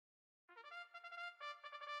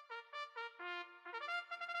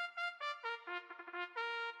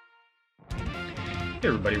Hey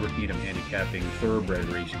everybody, Rick Needham handicapping thoroughbred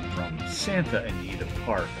racing from Santa Anita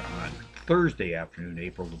Park on Thursday afternoon,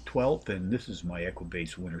 April the 12th, and this is my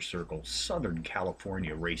Equibase Winter Circle Southern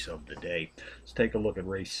California race of the day. Let's take a look at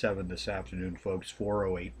race 7 this afternoon, folks,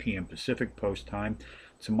 4:08 p.m. Pacific post time.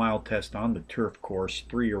 It's a mile test on the turf course.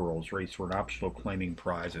 3-year-olds race for an optional claiming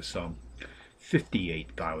prize of some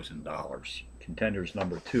 $58,000. Contenders: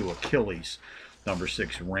 number 2, Achilles; number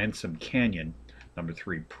 6, Ransom Canyon; number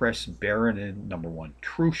 3, Press Baron; and number 1,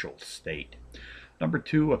 Trucial State. Number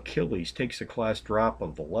 2, Achilles, takes a class drop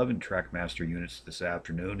of 11 Trackmaster units this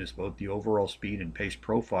afternoon, is both the overall speed and pace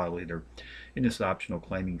profile leader in this optional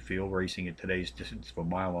claiming field, racing at today's distance of a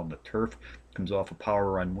mile on the turf. Comes off a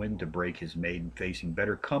power run win to break his maiden, facing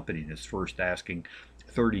better company in his first asking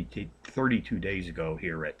 32 days ago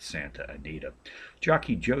here at Santa Anita.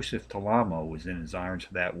 Jockey Joseph Talamo was in his irons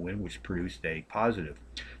for that win, which produced a positive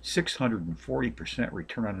 640%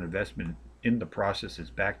 return on investment in the process. Is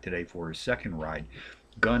back today for his second ride,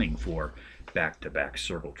 gunning for back-to-back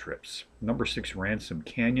circle trips. Number 6, Ransom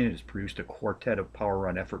Canyon, has produced a quartet of power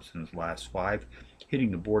run efforts in his last 5,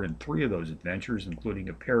 hitting the board in 3 of those adventures, including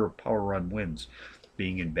a pair of power run wins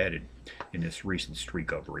being embedded in this recent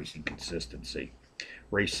streak of racing consistency.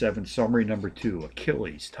 Race 7 summary: number 2,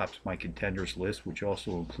 Achilles, tops my contenders list, which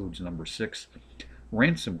also includes number 6,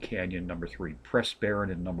 Ransom Canyon; number 3, Press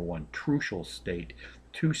Baron; and number 1, Trucial State.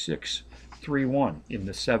 2-6-3-1 in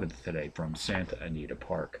the 7th today from Santa Anita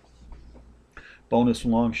Park. Bonus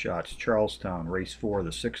long shots: Charlestown, race 4, the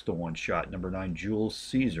 6-1 shot. Number 9, Jules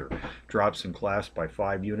Caesar, drops in class by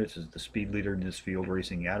 5 units, as the speed leader in this field,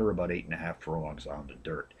 racing at or about 8.5 furlongs on the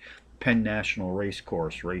dirt. Penn National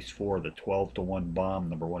Racecourse, race 4, the 12-1 bomb.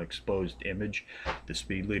 Number 1, Exposed Image, the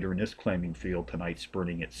speed leader in this claiming field tonight,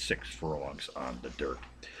 sprinting at 6 furlongs on the dirt.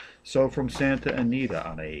 So from Santa Anita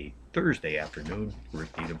on a Thursday afternoon,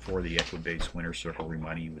 Rick Needham for the Equibase Winter Circle,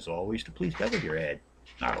 reminding you as always to please bet with your head,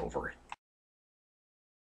 not over it.